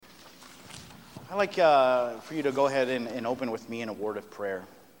I'd like for you to go ahead and open with me in a word of prayer.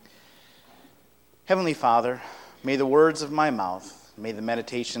 Heavenly Father, may the words of my mouth, may the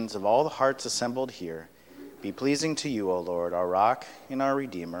meditations of all the hearts assembled here be pleasing to you, O Lord, our rock and our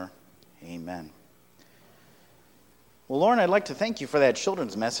Redeemer. Amen. Well, Lauren, I'd like to thank you for that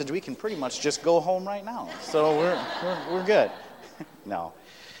children's message. We can pretty much just go home right now, so we're good. No.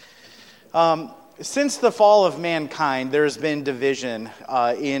 Since the fall of mankind, there's been division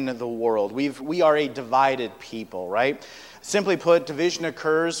in the world. We are a divided people, right? Simply put, division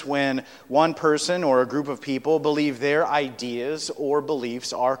occurs when one person or a group of people believe their ideas or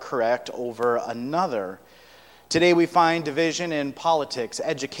beliefs are correct over another. Today we find division in politics,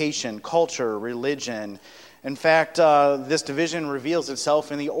 education, culture, religion. In fact, this division reveals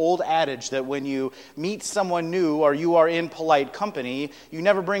itself in the old adage that when you meet someone new or you are in polite company, you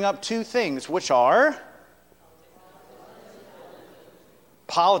never bring up two things, which are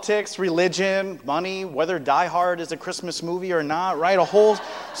politics, religion, money, whether Die Hard is a Christmas movie or not, right? A whole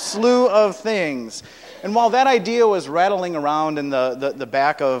slew of things. And while that idea was rattling around in the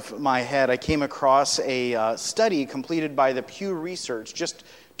back of my head, I came across a study completed by the Pew Research just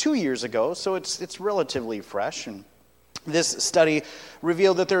 2 years ago, so it's relatively fresh. And this study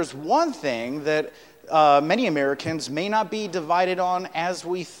revealed that there's one thing that many Americans may not be divided on as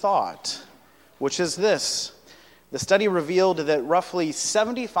we thought, which is this. The study revealed that roughly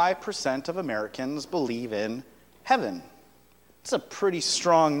 75% of Americans believe in heaven. It's a pretty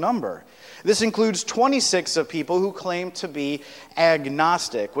strong number. This includes 26 of people who claim to be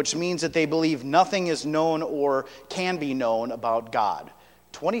agnostic, which means that they believe nothing is known or can be known about God.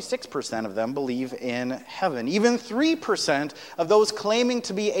 26% of them believe in heaven. Even 3% of those claiming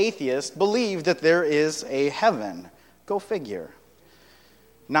to be atheists believe that there is a heaven. Go figure.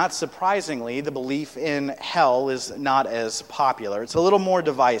 Not surprisingly, the belief in hell is not as popular. It's a little more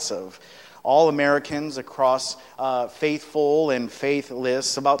divisive. All Americans across faithful and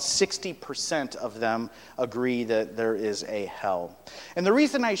faithless, about 60% of them agree that there is a hell. And the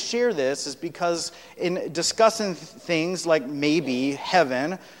reason I share this is because in discussing things like maybe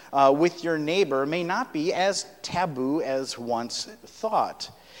heaven with your neighbor may not be as taboo as once thought.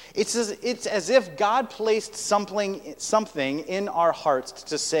 It's as if God placed something in our hearts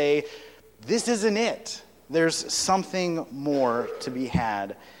to say, this isn't it. There's something more to be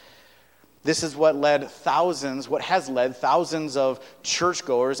had. This is what has led thousands of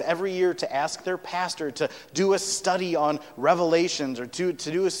churchgoers every year to ask their pastor to do a study on Revelations or to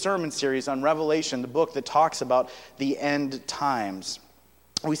do a sermon series on Revelation, the book that talks about the end times.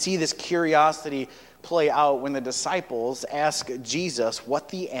 We see this curiosity play out when the disciples ask Jesus what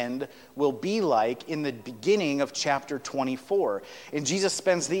the end will be like in the beginning of chapter 24. And Jesus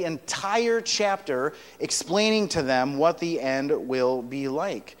spends the entire chapter explaining to them what the end will be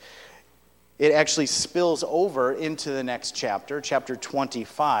like. It actually spills over into the next chapter, chapter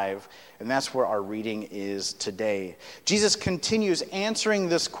 25, and that's where our reading is today. Jesus continues answering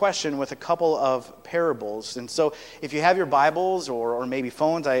this question with a couple of parables. And so if you have your Bibles or maybe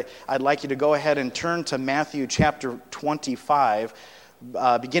phones, I'd like you to go ahead and turn to Matthew chapter 25,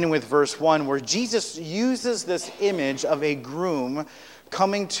 beginning with verse 1, where Jesus uses this image of a groom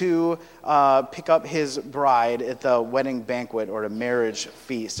coming to pick up his bride at the wedding banquet or a marriage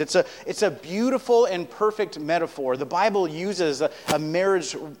feast. It's a beautiful and perfect metaphor. The Bible uses a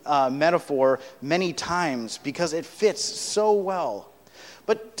marriage metaphor many times because it fits so well.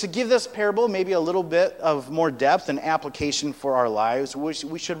 But to give this parable maybe a little bit of more depth and application for our lives,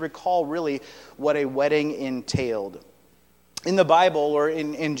 we should recall really what a wedding entailed. In the Bible or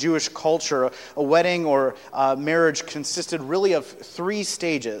in Jewish culture, a wedding or marriage consisted really of three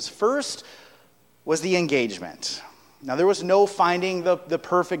stages. First was the engagement. Now, there was no finding the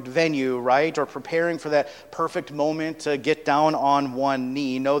perfect venue, right, or preparing for that perfect moment to get down on one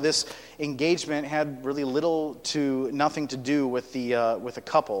knee. No, this engagement had really little to nothing to do with a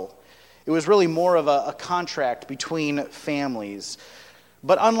couple. It was really more of a contract between families.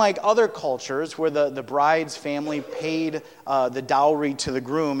 But unlike other cultures where the bride's family paid the dowry to the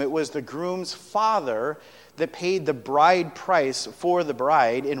groom, it was the groom's father that paid the bride price for the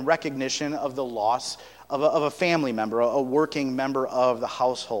bride in recognition of the loss of a family member, a working member of the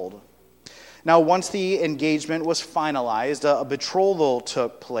household. Now, once the engagement was finalized, a betrothal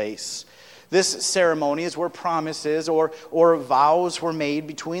took place. This ceremony is where promises or vows were made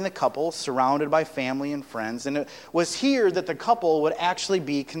between the couple, surrounded by family and friends. And it was here that the couple would actually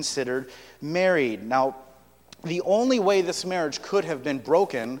be considered married. Now, the only way this marriage could have been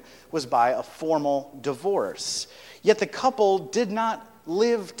broken was by a formal divorce. Yet the couple did not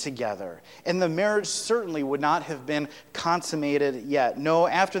live together, and the marriage certainly would not have been consummated yet. No,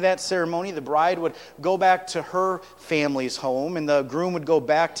 after that ceremony, the bride would go back to her family's home, and the groom would go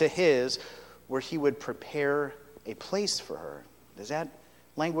back to his, where he would prepare a place for her. Does that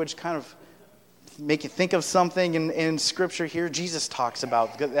language kind of make you think of something in Scripture here? Jesus talks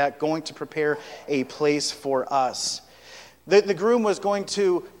about that, going to prepare a place for us. The groom was going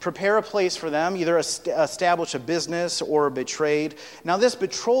to prepare a place for them, either establish a business or betrayed. Now, this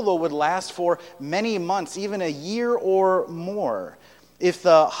betrothal would last for many months, even a year or more. If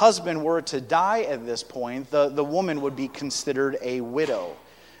the husband were to die at this point, the woman would be considered a widow.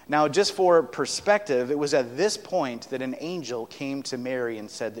 Now, just for perspective, it was at this point that an angel came to Mary and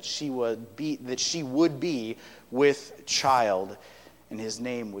said that she would be with child, and his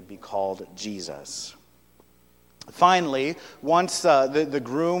name would be called Jesus. Finally, once the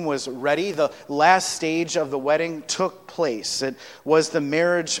groom was ready, the last stage of the wedding took place. It was the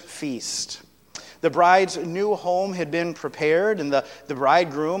marriage feast. The bride's new home had been prepared, and the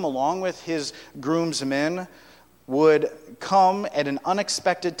bridegroom, along with his groomsmen, would come at an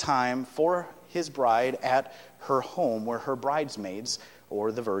unexpected time for his bride at her home, where her bridesmaids,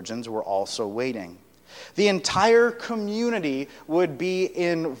 or the virgins, were also waiting. The entire community would be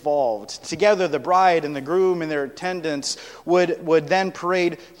involved. Together, the bride and the groom and their attendants would then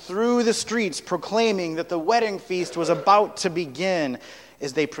parade through the streets, proclaiming that the wedding feast was about to begin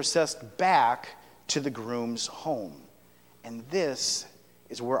as they processed back to the groom's home. And this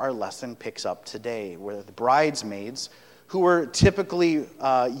is where our lesson picks up today, where the bridesmaids, who were typically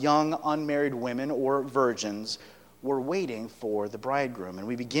young, unmarried women or virgins, were waiting for the bridegroom. And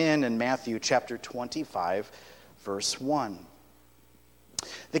we begin in Matthew chapter 25, verse 1.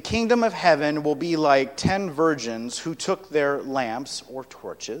 The kingdom of heaven will be like 10 virgins who took their lamps or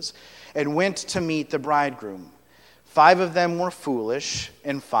torches and went to meet the bridegroom. 5 of them were foolish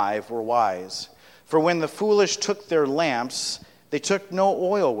and 5 were wise. For when the foolish took their lamps, they took no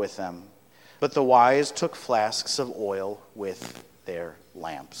oil with them, but the wise took flasks of oil with their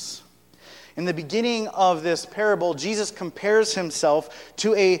lamps. In the beginning of this parable, Jesus compares himself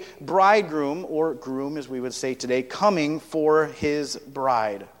to a bridegroom, or groom as we would say today, coming for his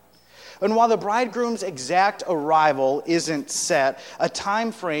bride. And while the bridegroom's exact arrival isn't set, a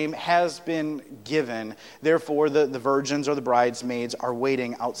time frame has been given. Therefore, the virgins or the bridesmaids are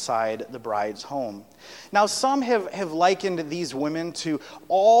waiting outside the bride's home. Now, some have likened these women to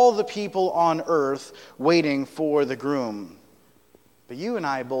all the people on earth waiting for the groom. But you and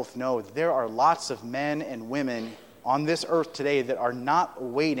I both know that there are lots of men and women on this earth today that are not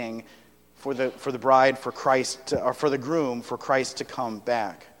waiting for the bride, for Christ, or for the groom, for Christ to come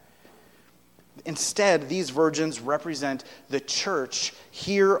back. Instead, these virgins represent the church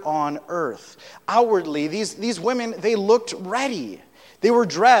here on earth. Outwardly, these women, they looked ready. They were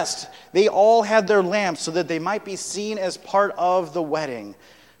dressed. They all had their lamps so that they might be seen as part of the wedding.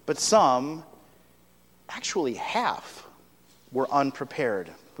 But some, actually half, were unprepared.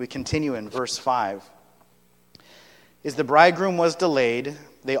 We continue in verse 5. As the bridegroom was delayed,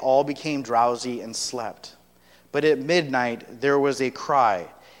 they all became drowsy and slept. But at midnight there was a cry,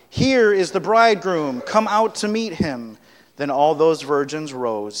 "Here is the bridegroom, come out to meet him." Then all those virgins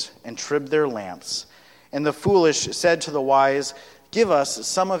rose and trimmed their lamps. And the foolish said to the wise, "Give us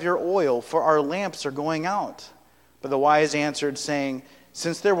some of your oil, for our lamps are going out." But the wise answered, saying,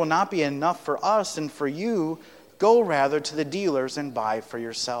 "Since there will not be enough for us and for you, go rather to the dealers and buy for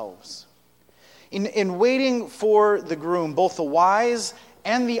yourselves." In waiting for the groom, both the wise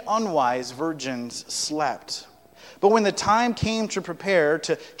and the unwise virgins slept. But when the time came to prepare,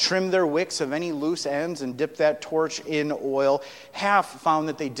 to trim their wicks of any loose ends and dip that torch in oil, half found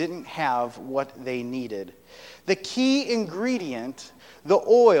that they didn't have what they needed. The key ingredient, the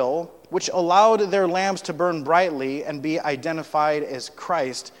oil, which allowed their lamps to burn brightly and be identified as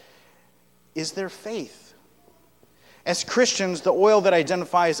Christ, is their faith. As Christians, the oil that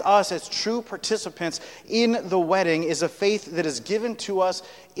identifies us as true participants in the wedding is a faith that is given to us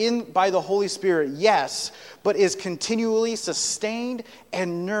by the Holy Spirit, yes, but is continually sustained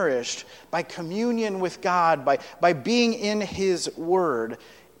and nourished by communion with God, by being in His Word,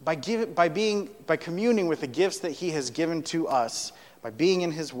 by communing with the gifts that He has given to us, by being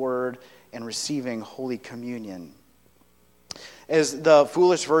in His Word and receiving Holy Communion. As the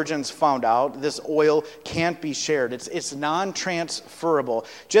foolish virgins found out, this oil can't be shared. It's non-transferable.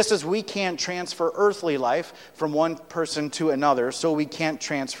 Just as we can't transfer earthly life from one person to another, so we can't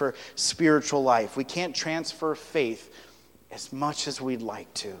transfer spiritual life. We can't transfer faith as much as we'd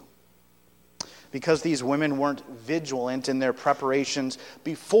like to. Because these women weren't vigilant in their preparations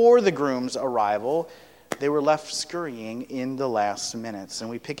before the groom's arrival, they were left scurrying in the last minutes. And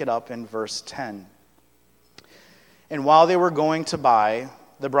we pick it up in verse 10. And while they were going to buy,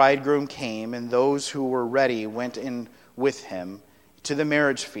 the bridegroom came, and those who were ready went in with him to the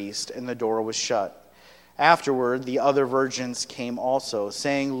marriage feast, and the door was shut. Afterward, the other virgins came also,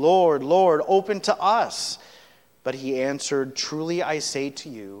 saying, Lord, Lord, open to us. But he answered, Truly I say to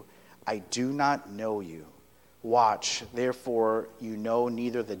you, I do not know you. Watch, therefore, you know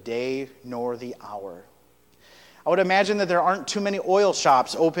neither the day nor the hour. I would imagine that there aren't too many oil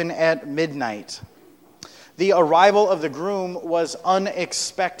shops open at midnight. The arrival of the groom was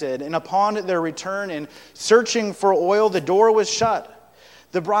unexpected, and upon their return and searching for oil, the door was shut.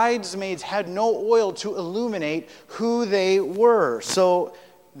 The bridesmaids had no oil to illuminate who they were, so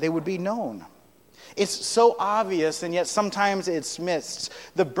they would be known. It's so obvious, and yet sometimes it's missed.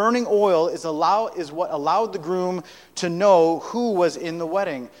 The burning oil is what allowed the groom to know who was in the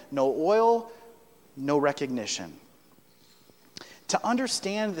wedding. No oil, no recognition. To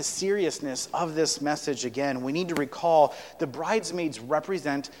understand the seriousness of this message again, we need to recall the bridesmaids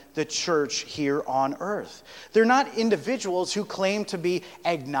represent the church here on earth. They're not individuals who claim to be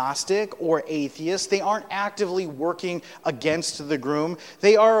agnostic or atheists. They aren't actively working against the groom.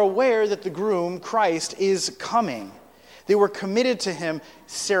 They are aware that the groom, Christ, is coming. They were committed to him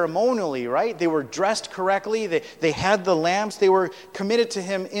ceremonially, right? They were dressed correctly. They had the lamps. They were committed to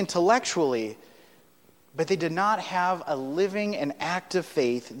him intellectually. But they did not have a living and active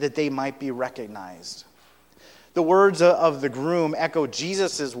faith that they might be recognized. The words of the groom echo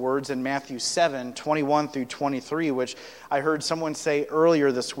Jesus' words in Matthew 7, 21 through 23, which I heard someone say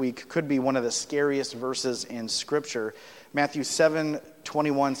earlier this week could be one of the scariest verses in Scripture. Matthew 7,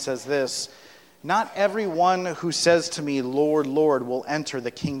 21 says this, Not everyone who says to me, Lord, Lord, will enter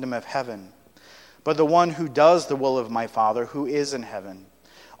the kingdom of heaven, but the one who does the will of my Father who is in heaven.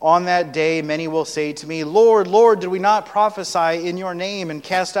 On that day, many will say to me, Lord, Lord, did we not prophesy in your name and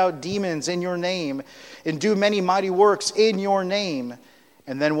cast out demons in your name and do many mighty works in your name?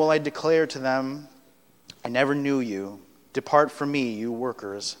 And then will I declare to them, I never knew you. Depart from me, you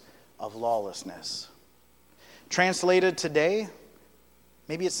workers of lawlessness. Translated today,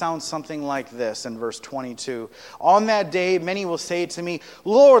 maybe it sounds something like this in verse 22. On that day, many will say to me,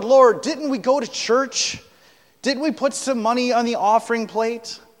 Lord, Lord, didn't we go to church? Didn't we put some money on the offering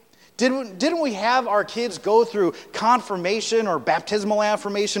plate? Didn't we have our kids go through confirmation or baptismal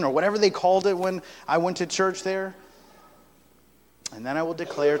affirmation or whatever they called it when I went to church there? And then I will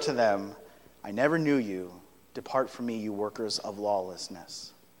declare to them, I never knew you. Depart from me, you workers of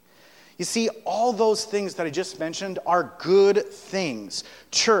lawlessness. You see, all those things that I just mentioned are good things.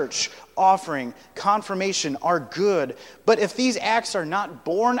 Church, offering, confirmation are good. But if these acts are not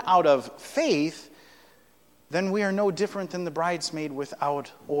born out of faith, then we are no different than the bridesmaid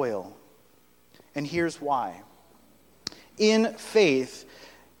without oil. And here's why. In faith,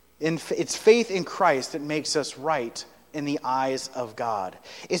 it's faith in Christ that makes us right in the eyes of God.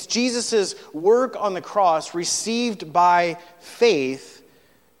 It's Jesus' work on the cross received by faith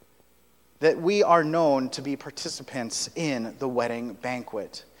that we are known to be participants in the wedding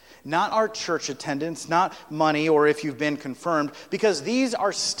banquet. Not our church attendance, not money, or if you've been confirmed, because these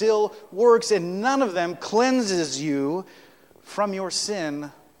are still works and none of them cleanses you from your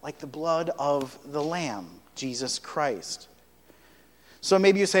sin like the blood of the Lamb, Jesus Christ. So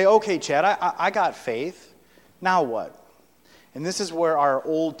maybe you say, okay, Chad, I got faith. Now what? And this is where our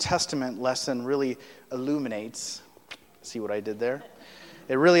Old Testament lesson really illuminates. See what I did there?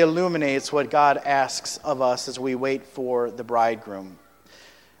 It really illuminates what God asks of us as we wait for the bridegroom.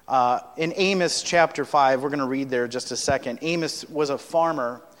 In Amos chapter 5, we're going to read there just a second. Amos was a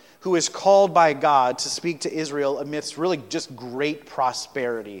farmer who was called by God to speak to Israel amidst really just great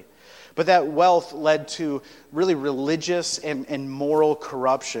prosperity. But that wealth led to really religious and moral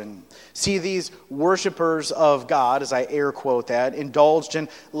corruption. See, these worshipers of God, as I air quote that, indulged in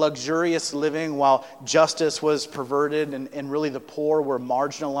luxurious living while justice was perverted and really the poor were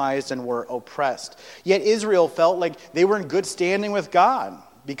marginalized and were oppressed. Yet Israel felt like they were in good standing with God,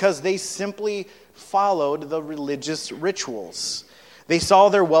 because they simply followed the religious rituals. They saw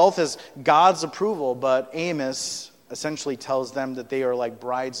their wealth as God's approval, but Amos essentially tells them that they are like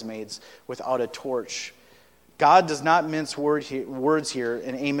bridesmaids without a torch. God does not mince words here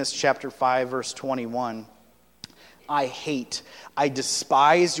in Amos chapter 5, verse 21. I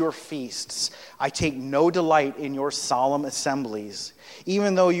despise your feasts. I take no delight in your solemn assemblies.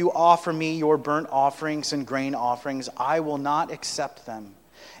 Even though you offer me your burnt offerings and grain offerings, I will not accept them.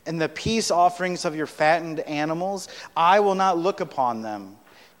 And the peace offerings of your fattened animals, I will not look upon them.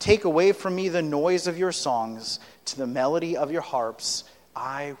 Take away from me the noise of your songs. To the melody of your harps,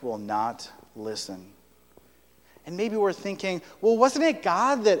 I will not listen. And maybe we're thinking, well, wasn't it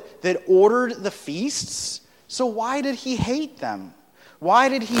God that ordered the feasts? So why did he hate them? Why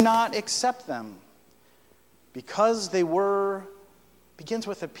did he not accept them? Because they were, begins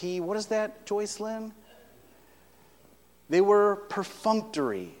with a P. What is that, Joyce Lynn? They were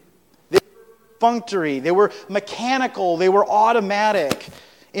perfunctory. They were mechanical. They were automatic.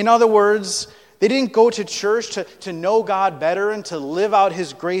 In other words, they didn't go to church to know God better and to live out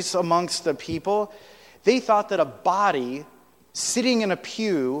his grace amongst the people. They thought that a body sitting in a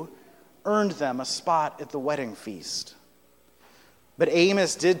pew earned them a spot at the wedding feast. But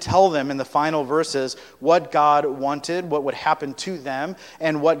Amos did tell them in the final verses what God wanted, what would happen to them,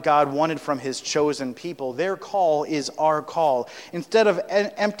 and what God wanted from his chosen people. Their call is our call. Instead of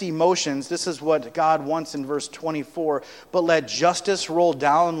empty motions, this is what God wants in verse 24. But let justice roll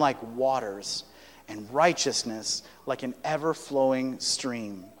down like waters, and righteousness like an ever-flowing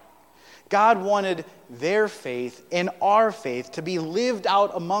stream. God wanted their faith and our faith to be lived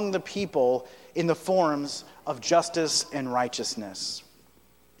out among the people in the forms of justice and righteousness.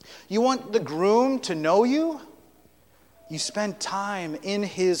 You want the groom to know you? You spend time in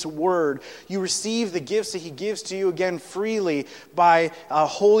his word. You receive the gifts that he gives to you again freely by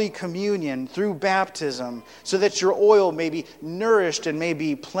Holy Communion through baptism so that your oil may be nourished and may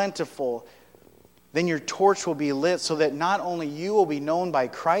be plentiful. Then your torch will be lit so that not only you will be known by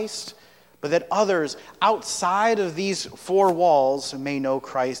Christ, but that others outside of these four walls may know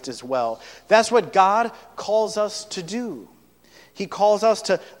Christ as well. That's what God calls us to do. He calls us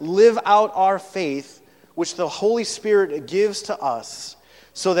to live out our faith, which the Holy Spirit gives to us,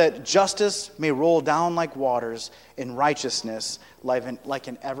 so that justice may roll down like waters and righteousness like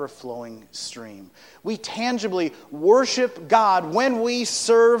an ever-flowing stream. We tangibly worship God when we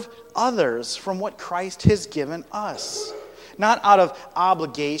serve others from what Christ has given us. Not out of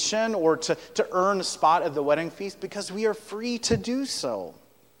obligation or to earn a spot at the wedding feast, because we are free to do so.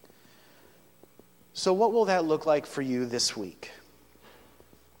 So what will that look like for you this week?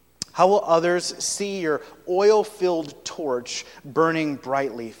 How will others see your oil-filled torch burning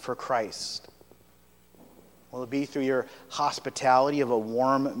brightly for Christ? Will it be through your hospitality of a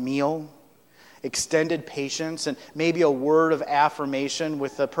warm meal, extended patience, and maybe a word of affirmation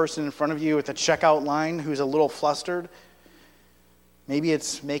with the person in front of you at the checkout line who's a little flustered? Maybe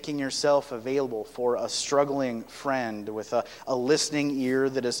it's making yourself available for a struggling friend with a listening ear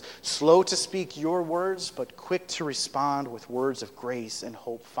that is slow to speak your words, but quick to respond with words of grace and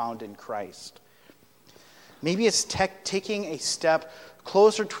hope found in Christ. Maybe it's taking a step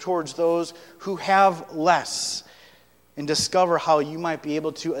closer towards those who have less and discover how you might be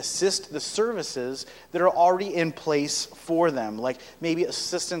able to assist the services that are already in place for them, like maybe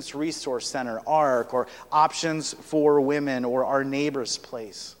Assistance Resource Center, ARC, or Options for Women, or Our Neighbor's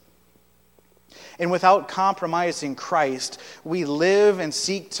Place. And without compromising Christ, we live and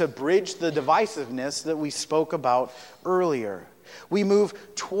seek to bridge the divisiveness that we spoke about earlier. We move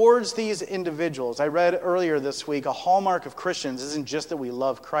towards these individuals. I read earlier this week, a hallmark of Christians isn't just that we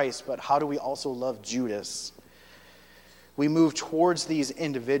love Christ, but how do we also love Judas? We move towards these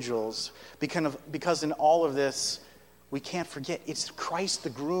individuals because in all of this, we can't forget, it's Christ the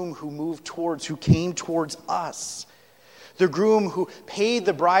groom who came towards us. The groom who paid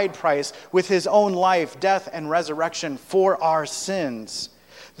the bride price with his own life, death, and resurrection for our sins.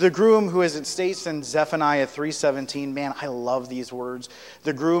 The groom who, as it states in Zephaniah 3:17, man, I love these words.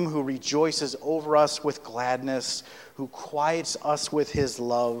 The groom who rejoices over us with gladness, who quiets us with his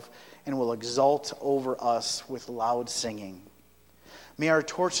love, and will exult over us with loud singing. May our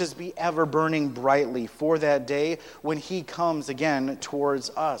torches be ever burning brightly for that day when he comes again towards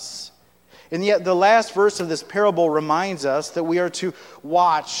us. And yet the last verse of this parable reminds us that we are to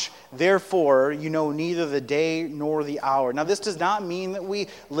watch, therefore you know neither the day nor the hour. Now this does not mean that we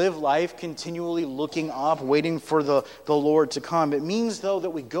live life continually looking up, waiting for the Lord to come. It means, though,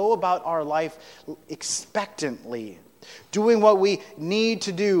 that we go about our life expectantly, doing what we need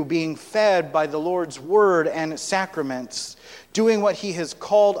to do, being fed by the Lord's word and sacraments, doing what he has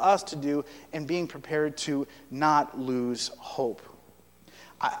called us to do, and being prepared to not lose hope.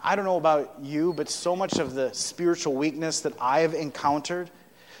 I don't know about you, but so much of the spiritual weakness that I've encountered,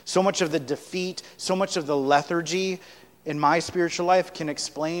 so much of the defeat, so much of the lethargy in my spiritual life can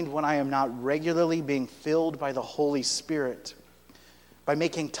explain when I am not regularly being filled by the Holy Spirit, by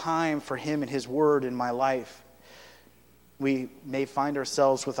making time for him and his word in my life. We may find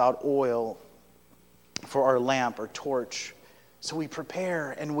ourselves without oil for our lamp or torch, so we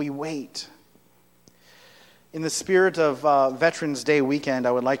prepare and we wait. In the spirit of Veterans Day weekend,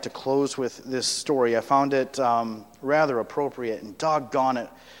 I would like to close with this story. I found it rather appropriate, and doggone it,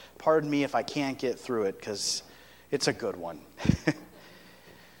 pardon me if I can't get through it, because It's a good one.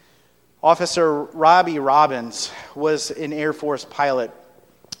 Officer Robbie Robbins was an Air Force pilot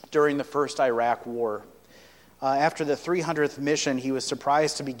during the first Iraq War. After the 300th mission, he was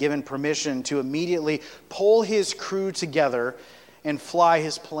surprised to be given permission to immediately pull his crew together and fly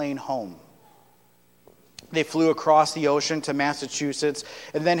his plane home. They flew across the ocean to Massachusetts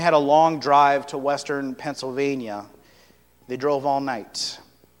and then had a long drive to western Pennsylvania. They drove all night.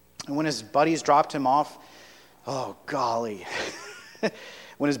 And when his buddies dropped him off, oh golly,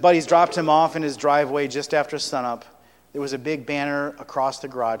 when his buddies dropped him off in his driveway just after sunup, there was a big banner across the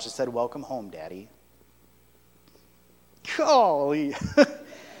garage that said, "Welcome home, Daddy." Golly.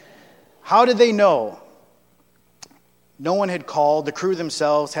 How did they know? No one had called. The crew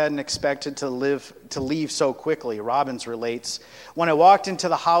themselves hadn't expected to leave so quickly. Robbins relates, "When I walked into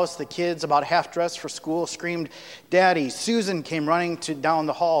the house, the kids, about half dressed for school, screamed, 'Daddy!' Susan came running down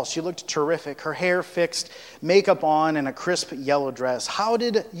the hall. She looked terrific, her hair fixed, makeup on, and a crisp yellow dress. 'How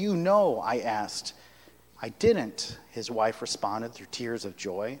did you know?' I asked. 'I didn't,' his wife responded through tears of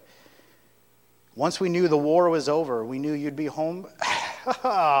joy. 'Once we knew the war was over, we knew you'd be home.'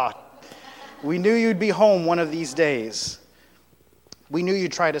 We knew you'd be home one of these days. We knew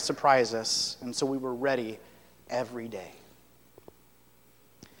you'd try to surprise us, and so we were ready every day."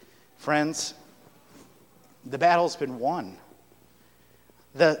 Friends, the battle's been won.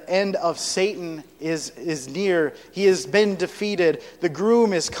 The end of Satan is near. He has been defeated. The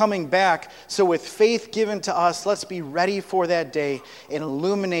groom is coming back. So with faith given to us, let's be ready for that day and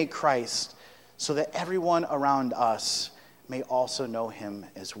illuminate Christ so that everyone around us may also know him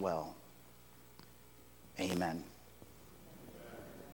as well. Amen.